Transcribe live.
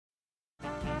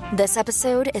This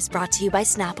episode is brought to you by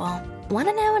Snapple. Want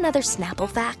to know another Snapple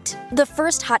fact? The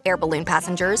first hot air balloon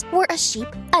passengers were a sheep,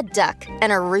 a duck,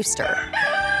 and a rooster.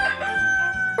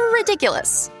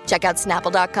 Ridiculous. Check out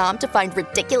Snapple.com to find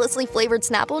ridiculously flavored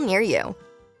Snapple near you.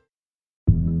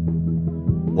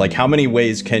 Like, how many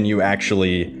ways can you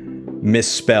actually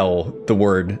misspell the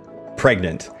word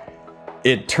pregnant?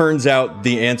 It turns out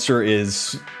the answer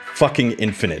is fucking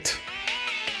infinite.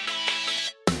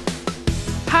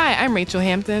 Hi, I'm Rachel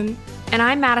Hampton. And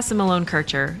I'm Madison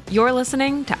Malone-Kircher. You're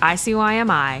listening to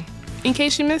ICYMI. In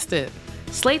case you missed it.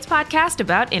 Slate's podcast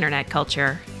about internet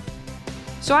culture.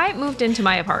 So I moved into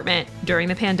my apartment during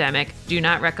the pandemic, do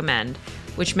not recommend,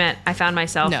 which meant I found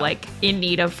myself in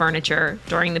need of furniture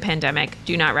during the pandemic,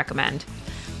 do not recommend.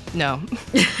 No.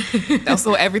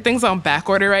 Also, everything's on back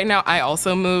order right now. I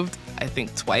also moved, I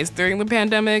think, twice during the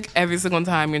pandemic. Every single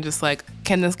time you're just like,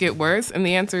 can this get worse? And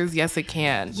the answer is yes, it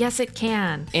can. Yes, it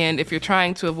can. And if you're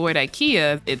trying to avoid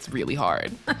IKEA, it's really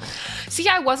hard. See,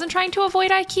 I wasn't trying to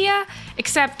avoid IKEA,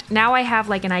 except now I have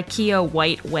like an IKEA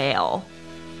white whale.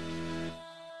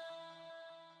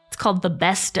 It's called the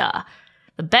Besta.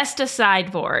 The Besta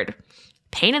sideboard.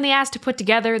 Pain in the ass to put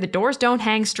together, the doors don't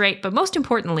hang straight, but most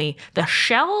importantly, the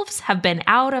shelves have been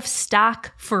out of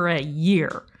stock for a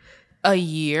year. A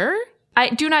year?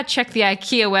 I do not check the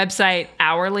IKEA website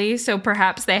hourly, so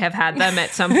perhaps they have had them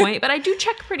at some point, but I do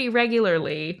check pretty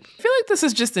regularly. I feel like this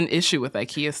is just an issue with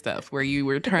IKEA stuff, where you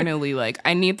were eternally like,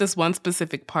 I need this one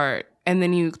specific part, and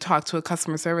then you talk to a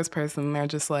customer service person, and they're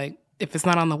just like, if it's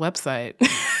not on the website,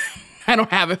 I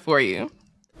don't have it for you.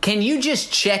 Can you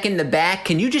just check in the back?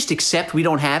 Can you just accept we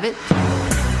don't have it?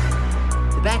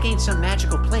 The back ain't some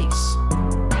magical place.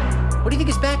 What do you think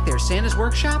is back there, Santa's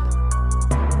workshop?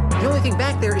 The only thing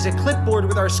back there is a clipboard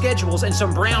with our schedules and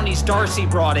some brownies Darcy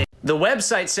brought in. The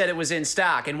website said it was in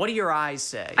stock, and what do your eyes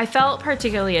say? I felt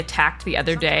particularly attacked the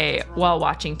other day while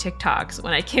watching TikToks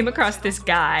when I came across this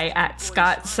guy at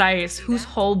Scott Seiss whose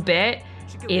whole bit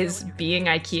is being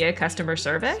IKEA customer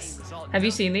service. Have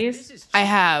you seen these? I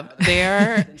have.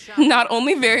 They're not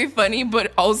only very funny,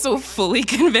 but also fully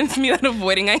convinced me that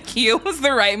avoiding IKEA was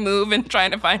the right move in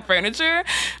trying to find furniture.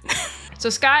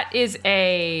 So Scott is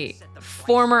a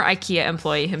former IKEA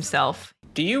employee himself.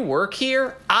 Do you work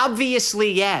here?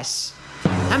 Obviously, yes.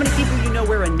 How many people you know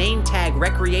wear a name tag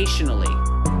recreationally?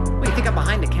 Wait, you think I'm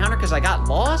behind the counter because I got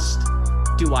lost?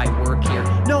 Do I work here?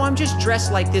 No, I'm just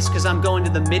dressed like this because I'm going to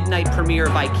the midnight premiere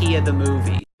of IKEA the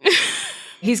movie.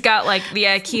 He's got like the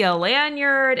IKEA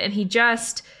lanyard, and he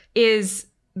just is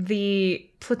the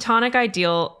platonic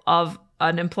ideal of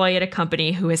an employee at a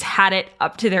company who has had it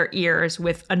up to their ears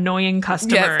with annoying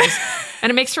customers. Yes.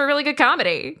 And it makes for a really good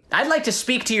comedy. I'd like to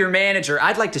speak to your manager.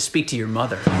 I'd like to speak to your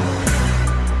mother.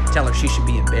 Tell her she should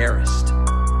be embarrassed.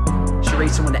 She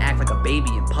raised someone to act like a baby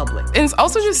in public. And it's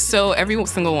also just so, every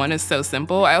single one is so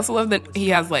simple. I also love that he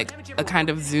has like a kind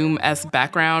of Zoom-esque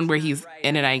background where he's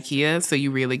in an IKEA, so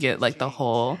you really get like the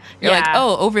whole, you're like,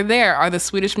 oh, over there are the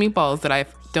Swedish meatballs that I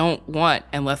don't want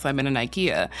unless I'm in an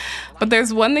IKEA. But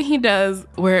there's one that he does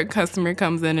where a customer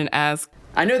comes in and asks,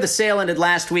 I know the sale ended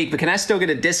last week, but can I still get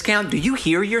a discount? Do you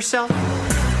hear yourself?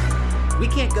 We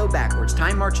can't go backwards.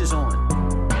 Time marches on.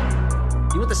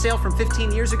 You want the sale from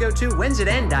 15 years ago, too? When's it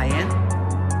end, Diane?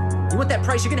 You want that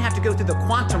price? You're going to have to go through the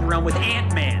quantum realm with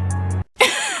Ant-Man.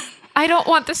 I don't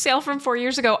want the sale from 4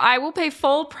 years ago. I will pay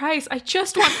full price. I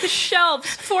just want the shelves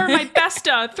for my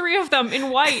Besta. 3 of them in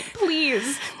white,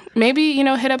 please. Maybe,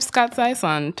 hit up Scott Seiss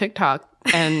on TikTok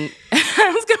and he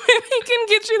can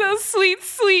get you those sweet,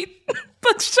 sweet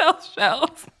bookshelf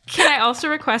shelves. Can I also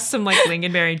request some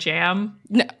lingonberry jam?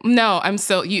 No,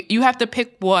 you have to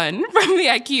pick one from the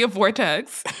IKEA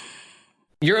vortex.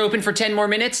 You're open for 10 more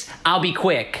minutes? I'll be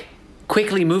quick.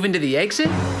 Quickly move into the exit?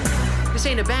 This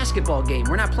ain't a basketball game.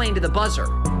 We're not playing to the buzzer.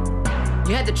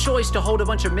 You had the choice to hold a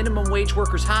bunch of minimum wage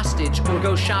workers hostage or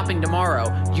go shopping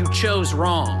tomorrow. You chose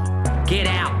wrong. Get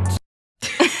out.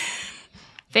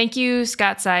 Thank you,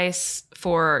 Scott Seiss,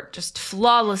 for just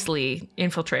flawlessly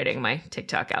infiltrating my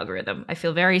TikTok algorithm. I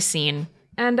feel very seen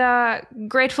and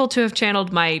grateful to have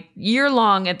channeled my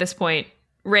year-long, at this point,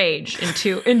 rage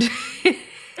into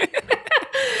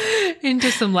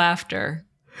some laughter.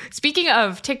 Speaking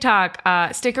of TikTok,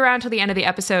 stick around till the end of the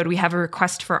episode. We have a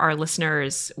request for our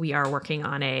listeners. We are working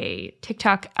on a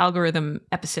TikTok algorithm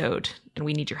episode, and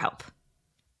we need your help.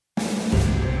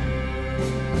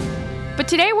 But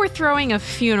today we're throwing a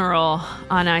funeral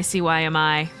on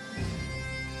ICYMI.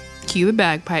 Cue the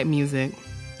bagpipe music.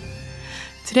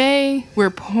 Today, we're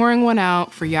pouring one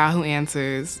out for Yahoo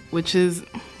Answers, which is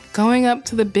going up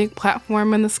to the big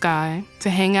platform in the sky to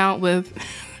hang out with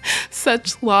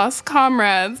Such lost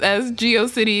comrades as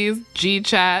GeoCities,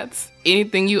 GChats,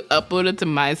 anything you uploaded to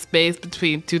MySpace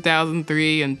between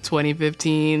 2003 and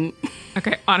 2015.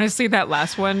 Okay, honestly, that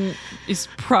last one is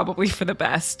probably for the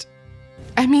best.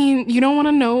 I mean, you don't want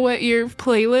to know what your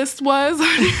playlist was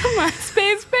on your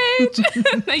MySpace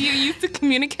page that you used to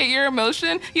communicate your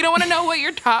emotion? You don't want to know what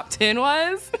your top 10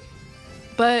 was?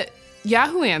 But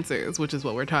Yahoo Answers, which is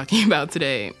what we're talking about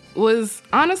today, was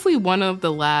honestly one of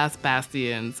the last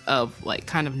bastions of like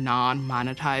kind of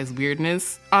non-monetized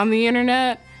weirdness on the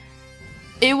internet.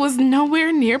 It was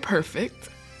nowhere near perfect,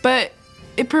 but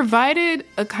it provided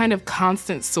a kind of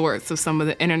constant source of some of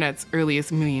the internet's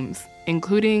earliest memes,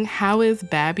 including How Is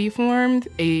Babby Formed,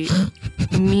 a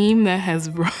meme that has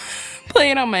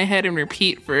played on my head and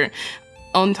repeat for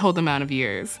untold amount of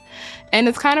years. And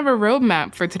it's kind of a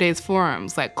roadmap for today's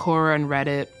forums like Quora and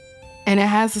Reddit. And it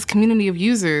has this community of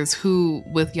users who,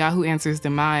 with Yahoo Answers'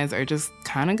 demise, are just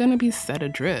kind of going to be set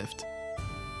adrift.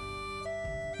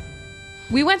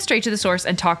 We went straight to the source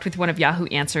and talked with one of Yahoo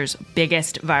Answers'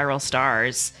 biggest viral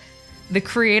stars, the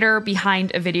creator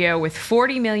behind a video with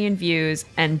 40 million views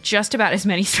and just about as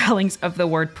many spellings of the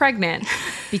word pregnant.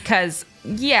 Because,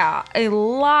 yeah, a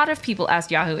lot of people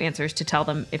asked Yahoo Answers to tell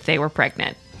them if they were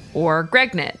pregnant, or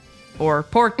Gregnant, or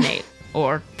Porknate,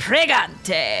 or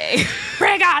Pregante.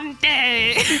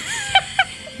 Pregante!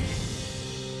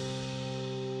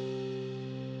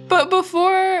 But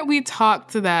before we talk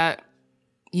to that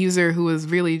user who is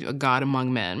really a god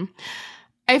among men,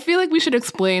 I feel like we should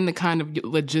explain the kind of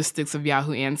logistics of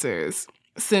Yahoo Answers,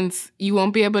 since you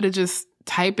won't be able to just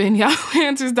type in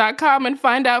yahooanswers.com and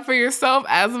find out for yourself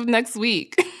as of next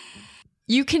week.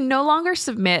 You can no longer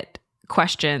submit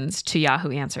questions to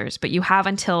Yahoo Answers, but you have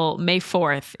until May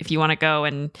 4th if you want to go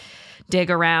and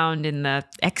dig around in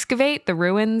excavate the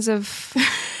ruins of...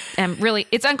 And really,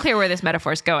 it's unclear where this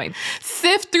metaphor is going.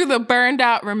 Sift through the burned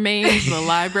out remains of the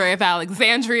Library of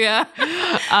Alexandria.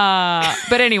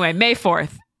 But anyway, May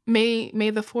 4th. May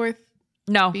the 4th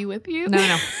be with you?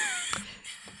 No.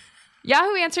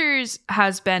 Yahoo Answers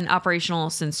has been operational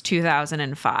since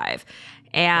 2005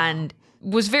 and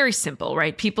was very simple,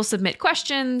 right? People submit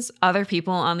questions, other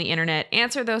people on the internet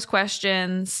answer those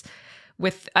questions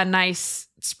with a nice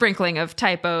sprinkling of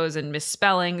typos and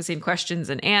misspellings in questions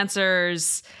and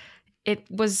answers. It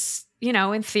was,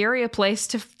 in theory, a place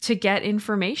to get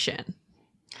information.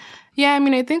 Yeah, I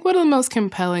mean, I think one of the most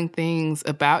compelling things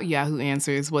about Yahoo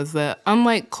Answers was that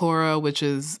unlike Quora, which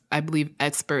is, I believe,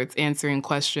 experts answering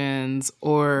questions,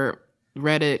 or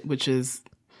Reddit, which is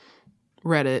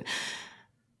Reddit,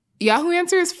 Yahoo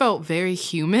Answers felt very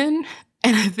human.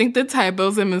 And I think the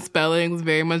typos and misspellings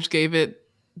very much gave it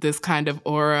this kind of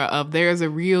aura of there's a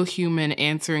real human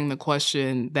answering the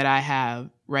question that I have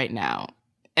right now.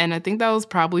 And I think that was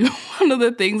probably one of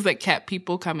the things that kept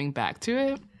people coming back to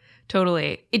it.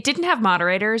 Totally. It didn't have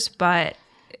moderators, but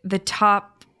the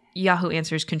top Yahoo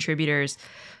Answers contributors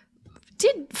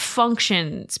did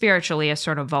function spiritually as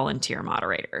sort of volunteer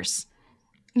moderators.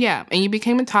 Yeah, and you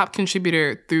became a top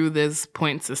contributor through this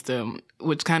point system,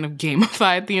 which kind of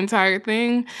gamified the entire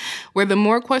thing, where the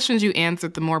more questions you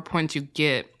answered, the more points you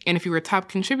get. And if you were a top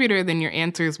contributor, then your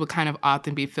answers would kind of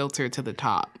often be filtered to the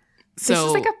top. So this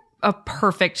is like a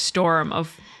perfect storm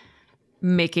of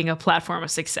making a platform a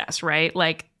success, right?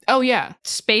 Like, oh yeah,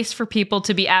 space for people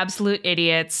to be absolute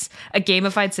idiots, a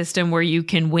gamified system where you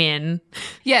can win.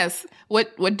 Yes.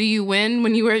 What do you win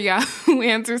when you are Yahoo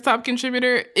Answers top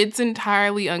contributor? It's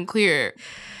entirely unclear.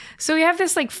 So we have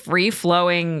this like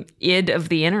free-flowing id of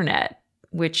the internet,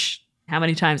 which how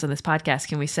many times on this podcast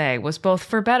can we say was both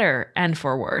for better and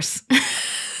for worse?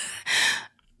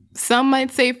 Some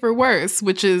might say for worse,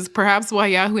 which is perhaps why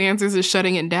Yahoo Answers is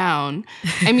shutting it down.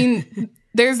 I mean,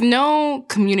 there's no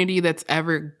community that's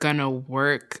ever gonna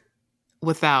work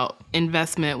without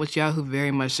investment, which Yahoo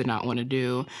very much did not want to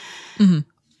do. Mm-hmm.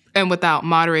 And without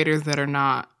moderators that are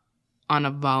not on a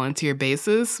volunteer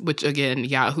basis, which, again,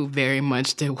 Yahoo very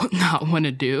much did not want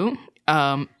to do.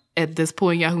 At this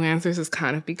point, Yahoo Answers has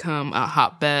kind of become a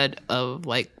hotbed of,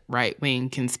 like, right-wing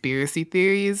conspiracy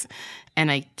theories. And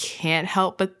I can't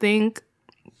help but think,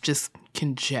 just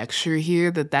conjecture here,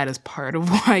 that is part of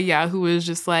why Yahoo is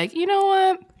just like, you know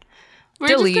what? We're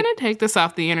Delete. just going to take this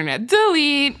off the internet.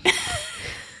 Delete!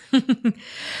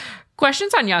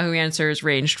 Questions on Yahoo Answers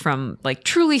ranged from like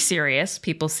truly serious,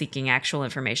 people seeking actual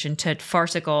information, to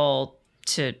farcical,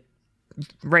 to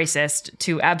racist,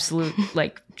 to absolute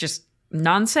like just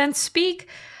nonsense speak.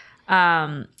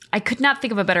 I could not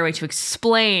think of a better way to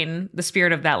explain the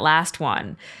spirit of that last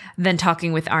one than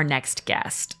talking with our next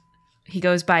guest. He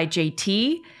goes by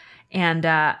JT,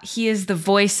 and he is the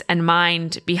voice and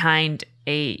mind behind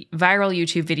a viral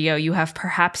YouTube video you have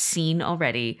perhaps seen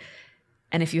already.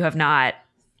 And if you have not,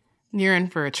 you're in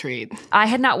for a treat. I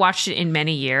had not watched it in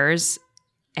many years,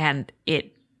 and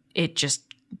it just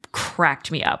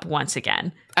cracked me up once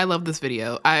again. I love this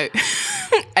video. I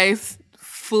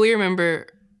fully remember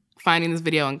finding this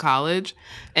video in college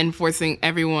and forcing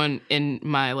everyone in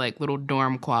my like little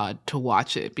dorm quad to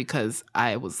watch it because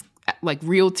I was like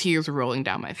real tears were rolling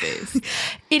down my face.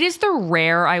 It is the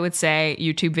rare, I would say,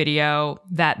 YouTube video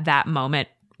that moment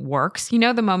works. You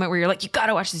know, the moment where you're like, you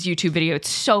gotta watch this YouTube video. It's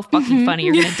so fucking funny.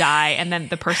 You're gonna die. And then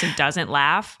the person doesn't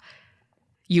laugh.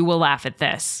 You will laugh at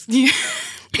this.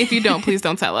 If you don't, please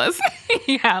don't tell us.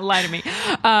 Yeah, lie to me.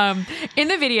 In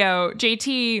the video,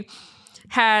 JT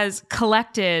has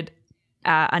collected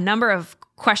a number of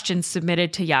questions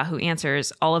submitted to Yahoo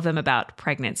Answers, all of them about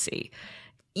pregnancy.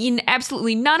 In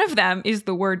absolutely none of them is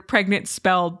the word pregnant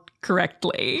spelled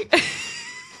correctly.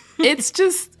 It's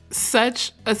just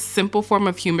such a simple form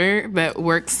of humor that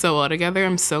works so well together.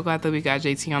 I'm so glad that we got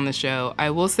JT on the show.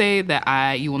 I will say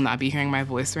that you will not be hearing my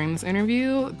voice during this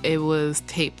interview. It was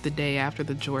taped the day after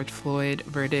the George Floyd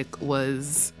verdict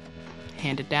was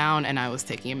handed down, and I was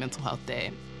taking a mental health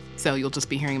day. So you'll just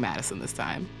be hearing Madison this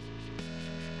time.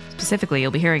 Specifically,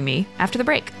 you'll be hearing me after the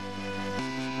break.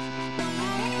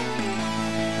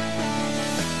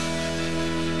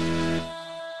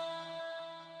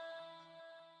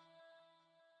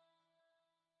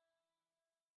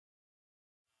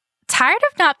 Tired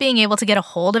of not being able to get a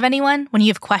hold of anyone when you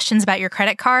have questions about your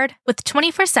credit card? With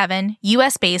 24/7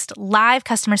 US-based live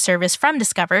customer service from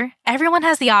Discover, everyone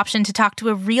has the option to talk to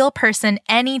a real person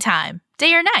anytime,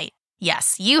 day or night.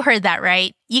 Yes, you heard that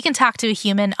right. You can talk to a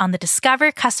human on the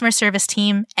Discover customer service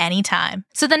team anytime.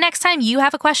 So the next time you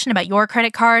have a question about your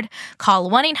credit card,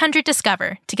 call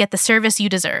 1-800-DISCOVER to get the service you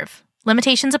deserve.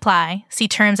 Limitations apply. See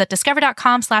terms at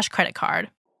discover.com/creditcard.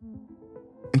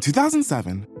 In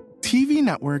 2007, TV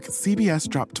network CBS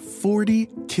dropped 40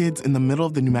 kids in the middle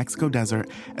of the New Mexico desert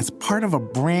as part of a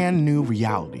brand new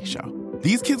reality show.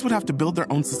 These kids would have to build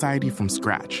their own society from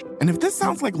scratch. And if this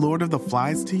sounds like Lord of the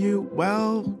Flies to you,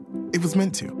 well, it was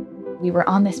meant to. We were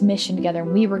on this mission together,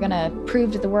 and we were going to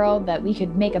prove to the world that we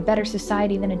could make a better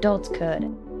society than adults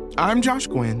could. I'm Josh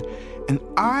Gwynn, and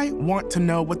I want to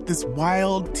know what this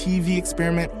wild TV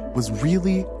experiment was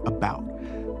really about.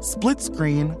 Split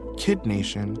Screen, Kid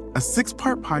Nation, a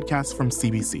 6-part podcast from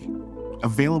CBC.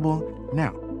 Available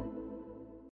now.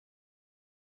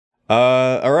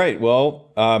 All right. Well,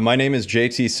 my name is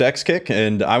JT Sexkick,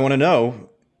 and I want to know,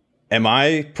 am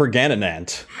I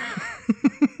pregnant?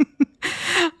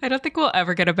 I don't think we'll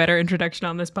ever get a better introduction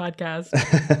on this podcast.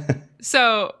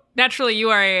 So, naturally, you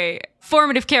are a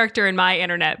formative character in my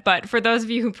internet, but for those of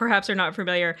you who perhaps are not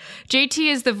familiar,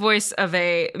 JT is the voice of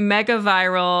a mega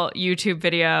viral YouTube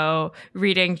video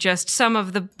reading just some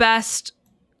of the best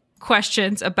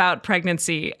questions about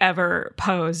pregnancy ever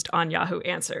posed on Yahoo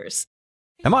Answers.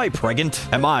 Am I pregnant?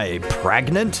 Am I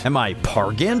pregnant? Am I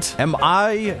pargant? Am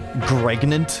I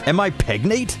gregnant? Am I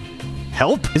pegnate?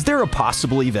 Help? Is there a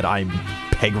possibility that I'm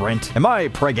pegrant? Am I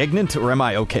pregnant or am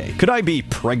I okay? Could I be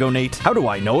pregonate? How do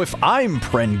I know if I'm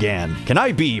prengan? Can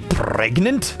I be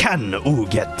pregnant? Can oo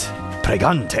get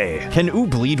pregante? Can oo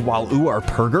bleed while oo are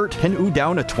pergert? Can oo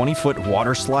down a 20-foot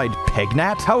water slide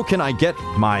pegnat? How can I get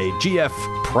my GF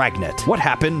pregnant? What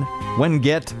happened when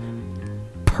get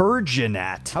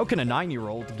purginat? How can a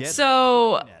 9-year-old get...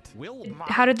 So,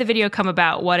 how did the video come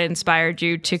about? What inspired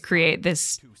you to create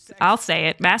this, I'll say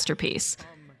it, masterpiece?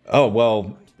 Oh,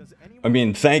 well, I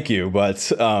mean, thank you,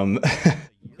 but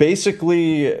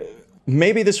basically,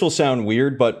 maybe this will sound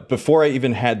weird, but before I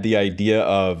even had the idea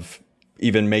of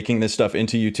even making this stuff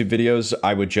into YouTube videos,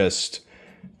 I would just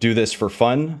do this for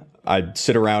fun. I'd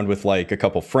sit around with like a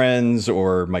couple friends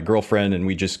or my girlfriend, and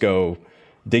we just go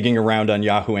digging around on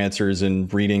Yahoo Answers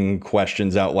and reading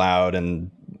questions out loud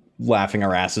and laughing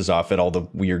our asses off at all the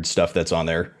weird stuff that's on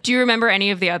there. Do you remember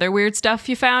any of the other weird stuff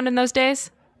you found in those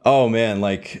days? Oh, man,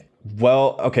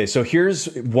 well, okay, so here's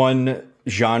one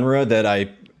genre that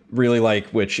I really like,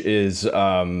 which is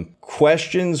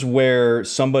questions where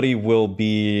somebody will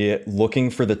be looking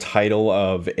for the title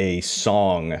of a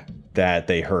song that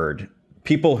they heard.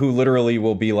 People who literally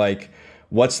will be like,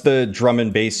 what's the drum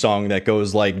and bass song that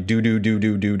goes like do,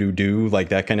 like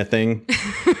that kind of thing?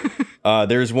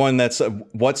 There's one that's,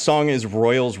 what song is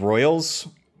Royals Royals?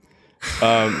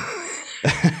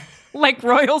 Like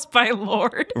Royals by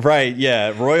Lord? Right,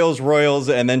 yeah. Royals,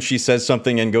 and then she says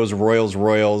something and goes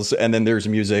Royals, and then there's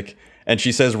music, and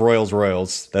she says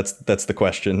Royals. That's the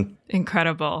question.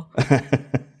 Incredible.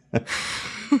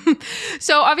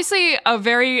 So obviously a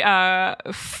very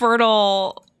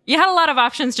fertile You had a lot of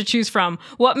options to choose from.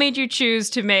 What made you choose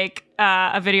to make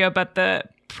a video about the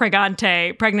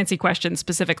pregnancy question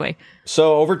specifically?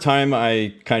 So over time,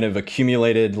 I kind of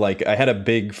accumulated, like, I had a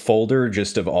big folder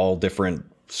just of all different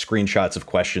screenshots of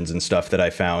questions and stuff that I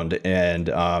found. And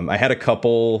I had a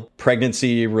couple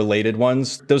pregnancy related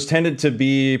ones. Those tended to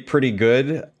be pretty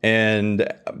good.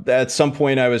 And at some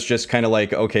point I was just kind of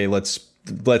like, okay, let's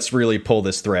really pull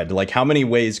this thread. Like, how many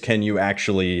ways can you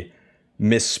actually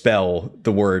misspell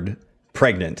the word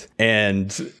pregnant?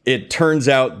 And it turns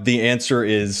out the answer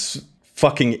is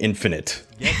fucking infinite.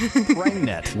 Get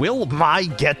pregnant. Will my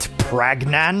get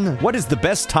pregnant? What is the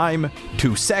best time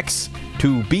to sex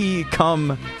to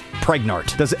become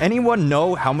pregnant? Does anyone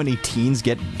know how many teens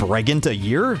get pregnant a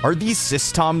year? Are these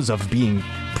systems of being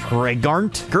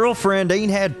pregnant? Girlfriend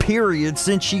ain't had periods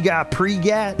since she got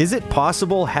pregat. Is it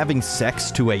possible having sex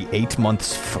to a 8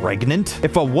 months pregnant?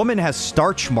 If a woman has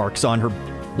starch marks on her...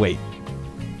 Wait.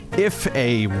 If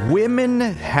a woman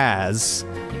has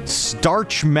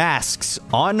starch masks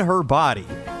on her body,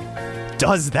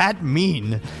 does that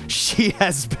mean she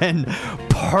has been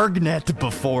pregnant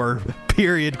before?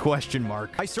 Period, question mark.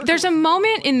 There's a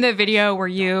moment in the video where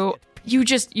you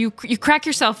crack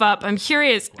yourself up. I'm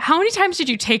curious, how many times did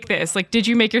you take this? Like, did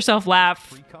you make yourself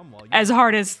laugh as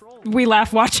hard as we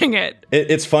laugh watching it?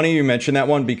 It's funny you mentioned that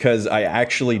one because I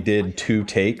actually did 2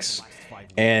 takes,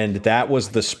 and that was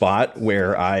the spot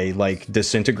where I, like,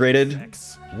 disintegrated.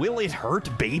 Will it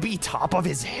hurt baby top of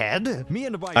his head?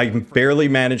 I barely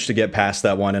managed to get past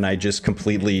that one, and I just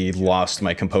completely lost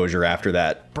my composure after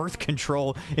that. Birth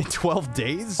control in 12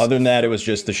 days? Other than that, it was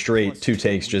just the straight 2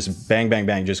 takes, just bang, bang,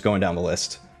 bang, just going down the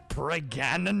list.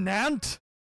 Pregnant?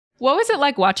 What was it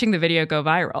like watching the video go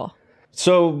viral?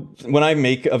 So when I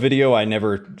make a video, I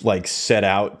never like set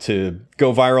out to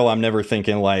go viral. I'm never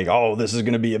thinking like, oh, this is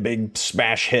going to be a big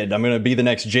smash hit. I'm going to be the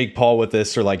next Jake Paul with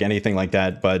this or like anything like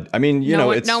that. But I mean, you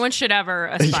know, no one should ever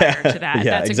aspire to that.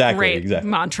 Yeah, That's exactly, a great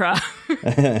mantra.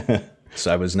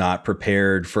 So I was not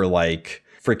prepared for like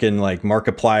freaking like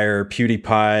Markiplier,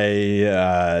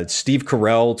 PewDiePie, Steve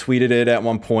Carell tweeted it at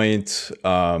one point.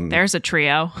 There's a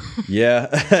trio. Yeah,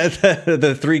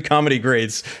 the 3 comedy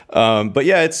greats. But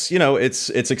yeah, it's, you know,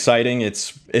 it's exciting.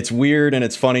 It's weird and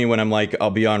it's funny when I'm like, I'll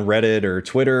be on Reddit or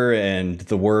Twitter and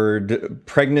the word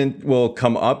pregnant will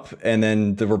come up and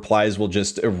then the replies will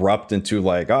just erupt into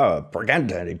like, oh,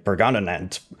 pregnant,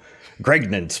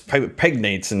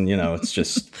 pregnates, and you know, it's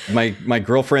just my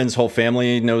girlfriend's whole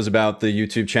family knows about the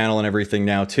YouTube channel and everything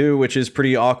now too, which is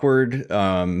pretty awkward.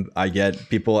 I get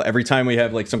people every time we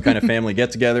have like some kind of family get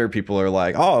together, people are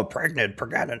like, oh, pregnant,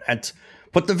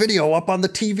 put the video up on the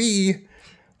TV.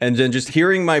 And then just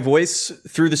hearing my voice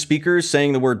through the speakers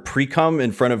saying the word pre-cum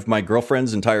in front of my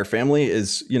girlfriend's entire family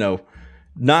is, you know,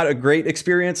 not a great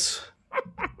experience.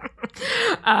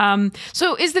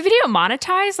 So is the video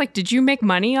monetized? Like, did you make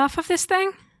money off of this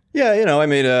thing? Yeah, you know, I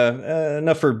made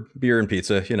enough for beer and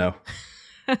pizza, you know.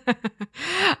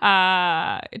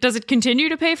 Does it continue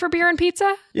to pay for beer and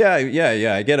pizza? Yeah.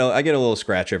 I get a little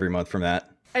scratch every month from that.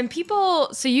 And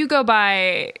people, so you go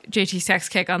by JT Sex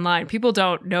Kick online. People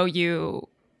don't know you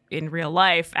in real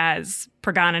life as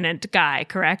pregnant guy,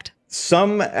 correct?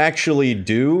 Some actually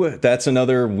do. That's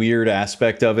another weird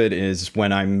aspect of it is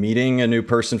when I'm meeting a new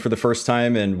person for the first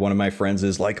time and one of my friends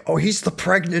is like, oh, he's the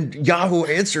pregnant Yahoo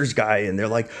Answers guy. And they're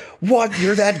like, what?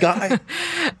 You're that guy?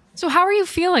 So how are you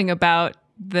feeling about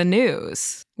the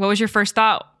news? What was your first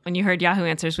thought when you heard Yahoo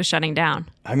Answers was shutting down?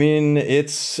 I mean,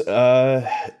 it's a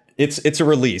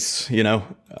release, you know.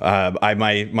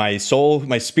 My soul,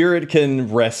 my spirit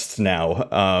can rest now.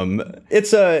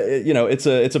 It's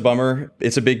a bummer.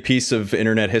 It's a big piece of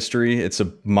internet history. It's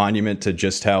a monument to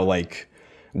just how like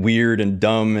weird and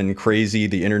dumb and crazy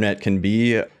the internet can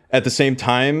be. At the same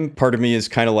time, part of me is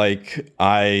kind of like,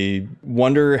 I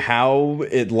wonder how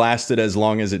it lasted as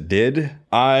long as it did.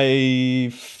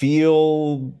 I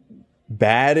feel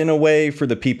bad in a way for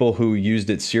the people who used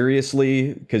it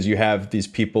seriously, because you have these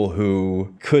people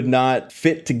who could not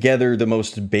fit together the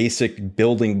most basic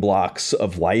building blocks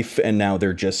of life, and now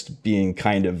they're just being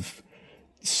kind of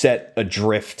set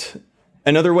adrift.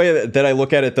 Another way that I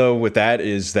look at it, though, with that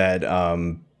is that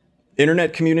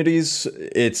internet communities,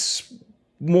 it's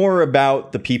more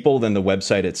about the people than the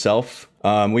website itself.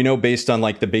 We know based on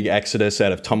like the big exodus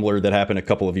out of Tumblr that happened a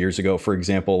couple of years ago, for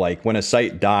example, like when a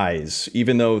site dies,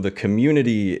 even though the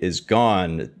community is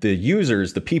gone, the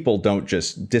users, the people don't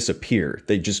just disappear.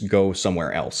 They just go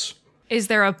somewhere else. Is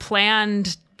there a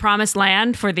planned promised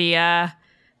land for the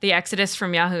exodus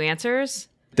from Yahoo Answers?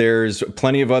 There's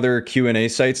plenty of other Q&A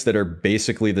sites that are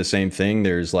basically the same thing.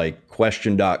 There's like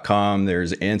question.com,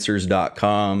 there's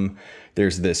answers.com,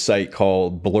 there's this site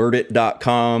called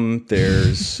blurtit.com,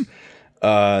 there's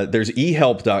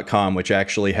ehelp.com, which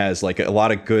actually has like a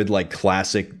lot of good like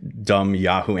classic dumb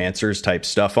Yahoo Answers type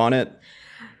stuff on it.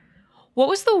 What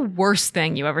was the worst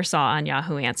thing you ever saw on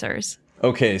Yahoo Answers?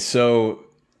 Okay, so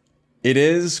it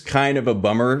is kind of a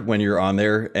bummer when you're on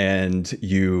there and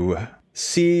you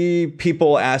see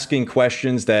people asking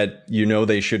questions that you know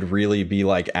they should really be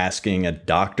like asking a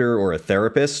doctor or a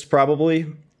therapist probably.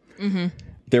 Mm-hmm.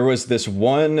 There was this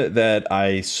one that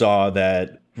I saw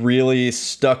that really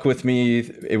stuck with me.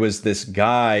 It was this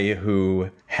guy who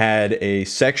had a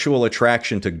sexual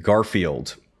attraction to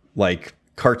Garfield, like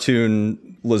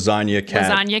cartoon lasagna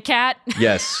cat. Lasagna cat?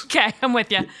 Yes. Okay, I'm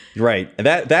with you. Right.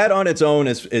 That on its own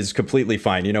is completely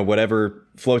fine. You know, whatever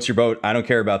floats your boat, I don't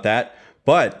care about that.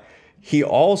 But he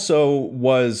also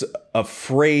was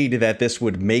afraid that this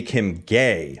would make him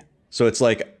gay. So it's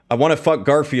like, I want to fuck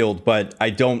Garfield, but I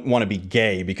don't want to be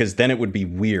gay because then it would be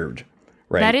weird.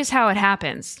 Right. That is how it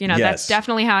happens. You know, Yes. That's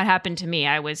definitely how it happened to me.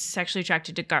 I was sexually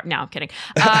attracted to No, I'm kidding.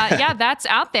 Yeah, that's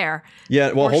out there.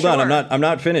 Yeah, well, hold on. sure. I'm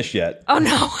not finished yet. Oh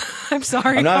no. I'm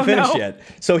sorry. I'm not finished no. yet.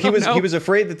 So he no. was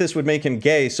afraid that this would make him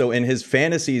gay. So in his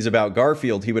fantasies about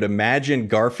Garfield, he would imagine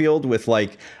Garfield with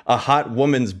like a hot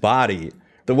woman's body.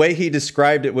 The way he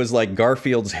described it was like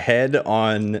Garfield's head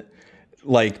on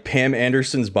like Pam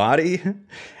Anderson's body.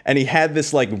 And he had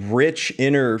this like rich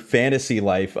inner fantasy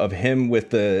life of him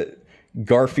with the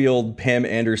Garfield Pam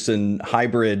Anderson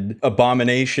hybrid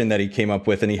abomination that he came up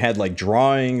with. And he had like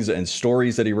drawings and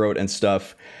stories that he wrote and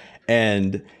stuff.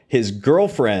 And his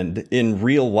girlfriend in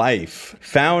real life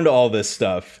found all this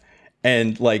stuff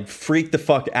and like freaked the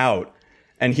fuck out.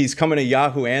 And he's coming to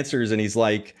Yahoo Answers and he's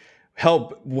like,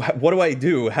 help, what do I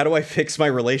do? How do I fix my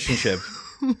relationship?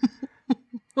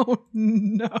 Oh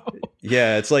no.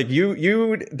 Yeah, it's like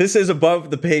this is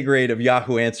above the pay grade of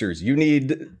Yahoo Answers. You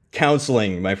need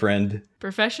counseling, my friend.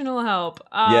 Professional help.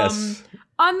 Yes.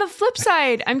 On the flip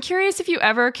side, I'm curious if you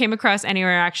ever came across any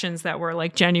reactions that were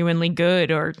like genuinely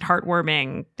good or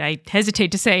heartwarming. I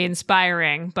hesitate to say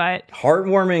inspiring, but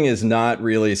Heartwarming is not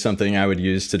really something I would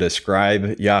use to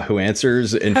describe Yahoo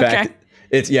Answers. In fact,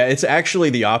 it's actually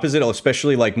the opposite,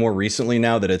 especially like more recently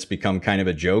now that it's become kind of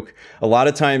a joke. A lot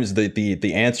of times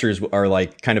the answers are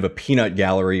like kind of a peanut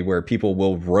gallery where people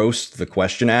will roast the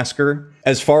question asker.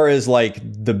 As far as like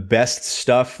the best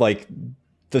stuff, like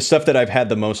the stuff that I've had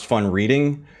the most fun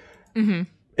reading,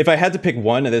 if I had to pick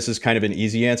one, this is kind of an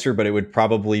easy answer, but it would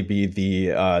probably be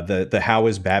the How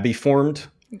Is Babby Formed?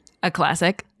 a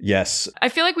classic. Yes. I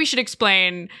feel like we should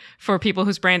explain for people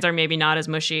whose brains are maybe not as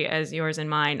mushy as yours and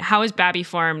mine. How Is Babby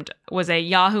Formed was a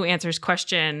Yahoo Answers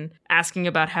question asking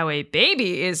about how a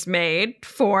baby is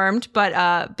formed,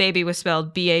 but baby was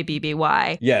spelled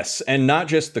B-A-B-B-Y. Yes, and not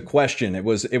just the question. It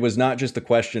was not just the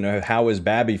question of how is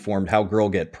Babby formed, how girl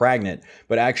get pregnant,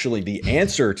 but actually the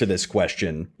answer to this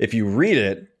question. If you read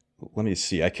it, let me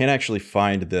see. I can't actually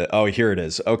find oh, here it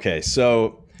is. Okay,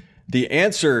 so the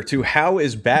answer to How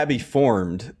Is Babby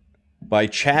Formed by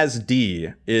Chaz D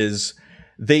is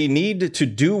they need to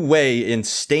do way in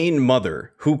stain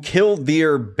mother who killed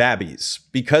their babbies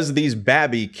because these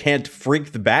babby can't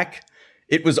freak the back.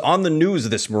 It was on the news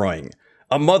this morning.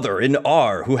 A mother in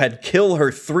R who had kill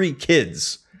her 3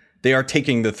 kids. They are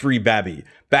taking the 3 babby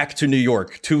back to New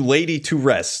York to lady to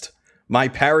rest. My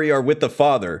parry are with the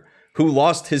father who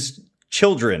lost his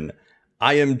children.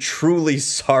 I am truly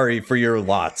sorry for your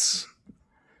lots.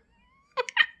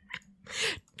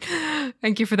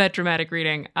 Thank you for that dramatic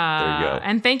reading. There you go.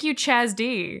 And thank you, Chaz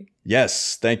D.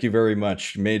 Yes, thank you very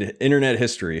much. Made internet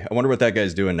history. I wonder what that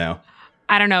guy's doing now.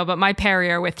 I don't know, but my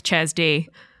parry are with Chaz D.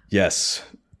 Yes,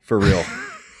 for real.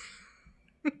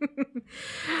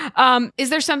 Is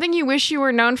there something you wish you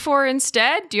were known for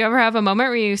instead? Do you ever have a moment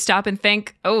where you stop and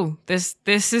think, oh, this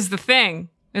is the thing.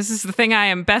 This is the thing I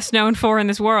am best known for in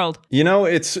this world. You know,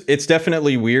 it's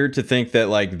definitely weird to think that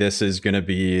like this is going to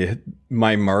be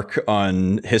my mark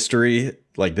on history.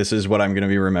 Like this is what I'm going to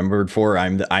be remembered for. I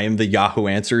am the Yahoo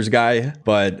Answers guy,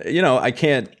 but you know, I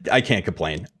can't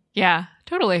complain. Yeah,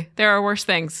 totally. There are worse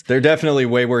things. There are definitely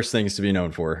way worse things to be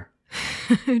known for.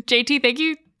 JT, thank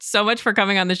you so much for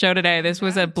coming on the show today. This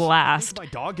was a blast. My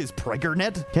dog is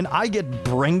pregnant. Can I get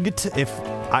bringed if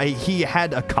he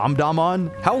had a condom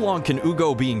on? How long can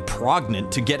Ugo being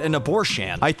pregnant to get an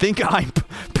abortion? I think I'm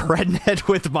pregnant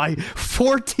with my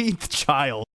 14th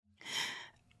child.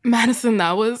 Madison,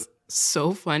 that was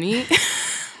so funny.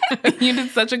 You did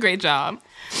such a great job.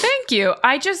 Thank you.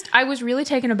 I was really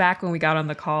taken aback when we got on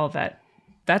the call that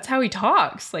that's how he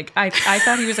talks. Like I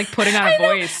thought he was like putting on a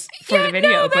voice for the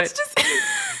video, but just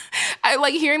I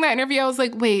like hearing that interview. I was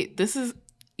like, wait,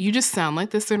 you just sound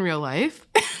like this in real life.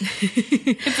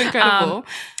 It's incredible.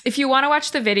 If you want to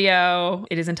watch the video,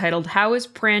 it is entitled "How Is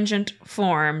Prangent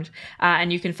Formed?"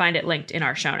 And you can find it linked in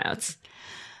our show notes.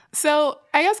 So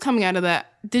I guess coming out of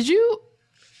that, did you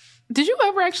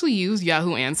ever actually use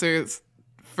Yahoo Answers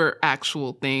for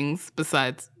actual things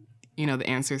besides, the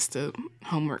answers to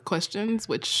homework questions,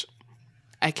 which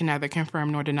I can neither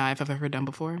confirm nor deny if I've ever done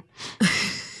before?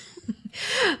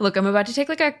 Look, I'm about to take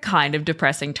like a kind of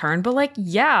depressing turn, but like,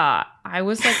 yeah, I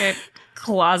was like a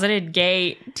closeted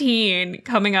gay teen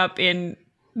coming up in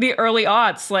the early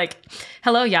aughts. Like,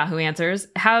 hello, Yahoo Answers.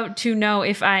 How to know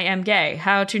if I am gay?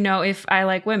 How to know if I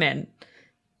like women?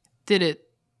 Did it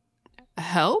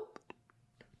help?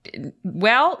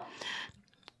 Well,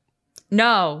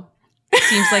 no.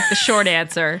 Seems like the short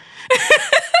answer.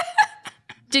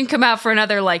 Didn't come out for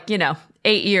another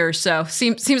 8 years, so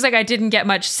seems like I didn't get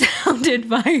much sound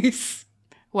advice.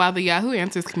 Wow, the Yahoo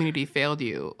Answers community failed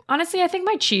you. Honestly, I think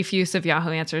my chief use of Yahoo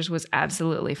Answers was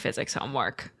absolutely physics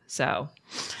homework. So,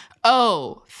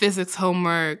 physics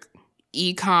homework,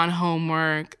 econ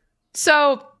homework.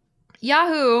 So,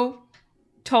 Yahoo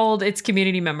told its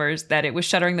community members that it was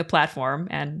shuttering the platform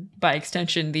and, by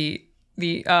extension, the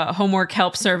homework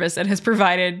help service it has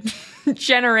provided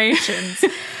generations.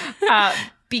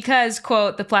 Because,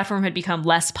 quote, the platform had become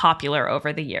less popular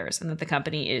over the years and that the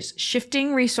company is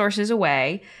shifting resources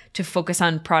away to focus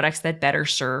on products that better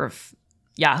serve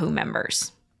Yahoo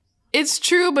members. It's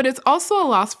true, but it's also a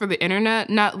loss for the internet,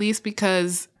 not least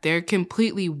because they're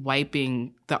completely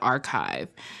wiping the archive.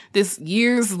 This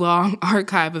years-long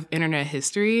archive of internet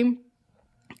history,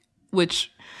 which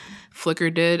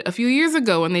Flickr did a few years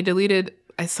ago when they deleted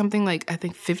something like, I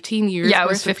think, 15 years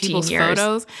worth of people's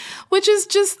photos, which is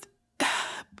just...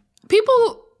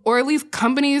 People, or at least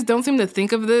companies, don't seem to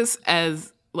think of this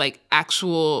as like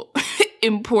actual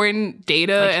important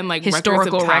data and like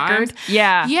historical record.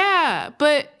 Yeah. Yeah,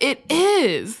 but it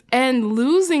is. And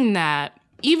losing that,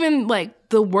 even like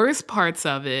the worst parts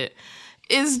of it,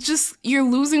 is just you're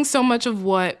losing so much of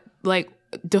what like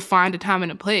defined a time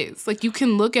and a place. Like you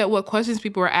can look at what questions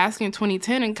people were asking in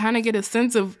 2010 and kind of get a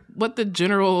sense of what the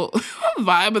general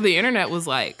vibe of the internet was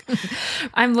like.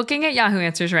 I'm looking at Yahoo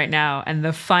Answers right now, and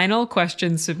the final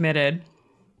question submitted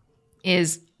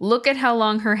is, look at how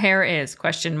long her hair is, ?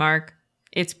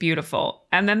 It's beautiful.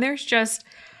 And then there's just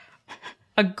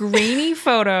a grainy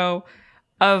photo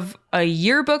of a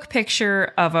yearbook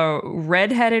picture of a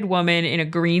redheaded woman in a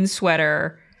green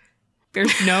sweater.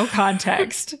 There's no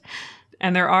context,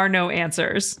 and there are no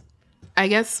answers. I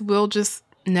guess we'll just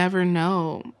never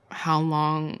know how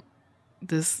long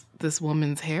this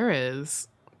woman's hair is.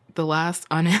 The last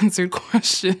unanswered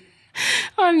question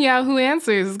on Yahoo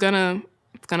Answers is gonna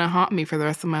haunt me for the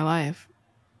rest of my life.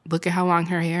 Look at how long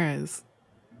her hair is.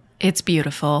 It's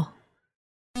beautiful.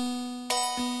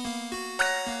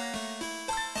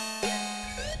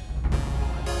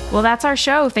 Well, that's our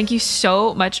show. Thank you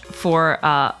so much for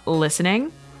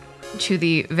listening to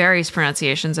the various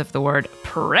pronunciations of the word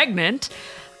pregnant.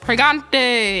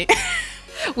 Pregante.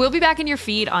 We'll be back in your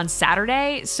feed on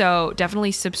Saturday, so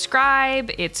definitely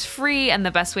subscribe. It's free and the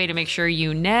best way to make sure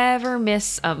you never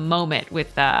miss a moment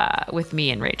with me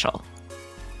and Rachel.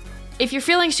 If you're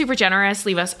feeling super generous,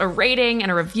 leave us a rating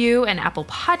and a review in Apple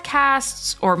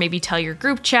Podcasts, or maybe tell your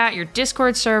group chat, your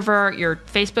Discord server, your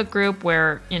Facebook group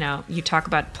where, you talk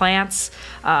about plants,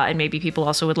 and maybe people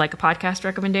also would like a podcast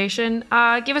recommendation.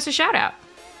 Give us a shout out.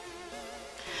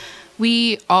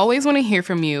 We always want to hear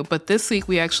from you, but this week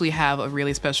we actually have a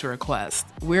really special request.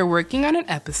 We're working on an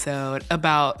episode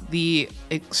about the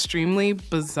extremely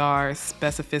bizarre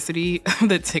specificity of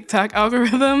the TikTok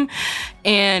algorithm,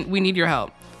 and we need your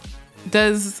help.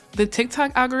 Does the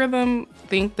TikTok algorithm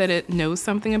think that it knows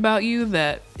something about you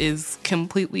that is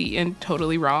completely and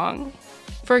totally wrong?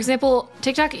 For example,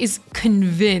 TikTok is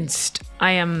convinced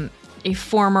I am a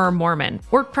former Mormon,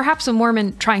 or perhaps a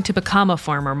Mormon trying to become a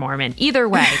former Mormon. Either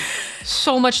way,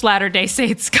 so much Latter-day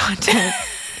Saints content.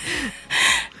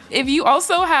 If you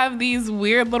also have these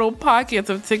weird little pockets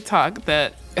of TikTok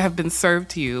that have been served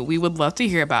to you, we would love to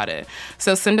hear about it.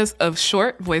 So send us a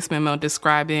short voice memo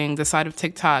describing the side of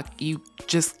TikTok you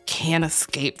just can't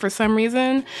escape for some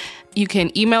reason. You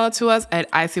can email it to us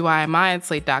at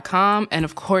ICYMI@slate.com. And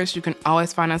of course, you can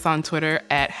always find us on Twitter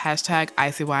at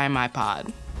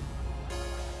 #ICYMIPod.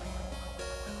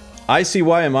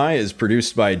 ICYMI is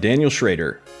produced by Daniel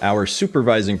Schrader. Our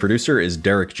supervising producer is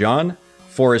Derek John.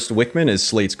 Forrest Wickman is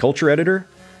Slate's culture editor.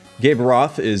 Gabe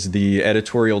Roth is the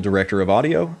editorial director of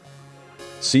audio.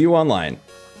 See you online.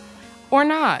 or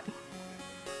not.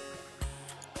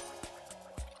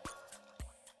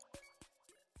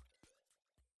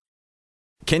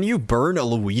 Can you burn a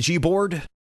Luigi board?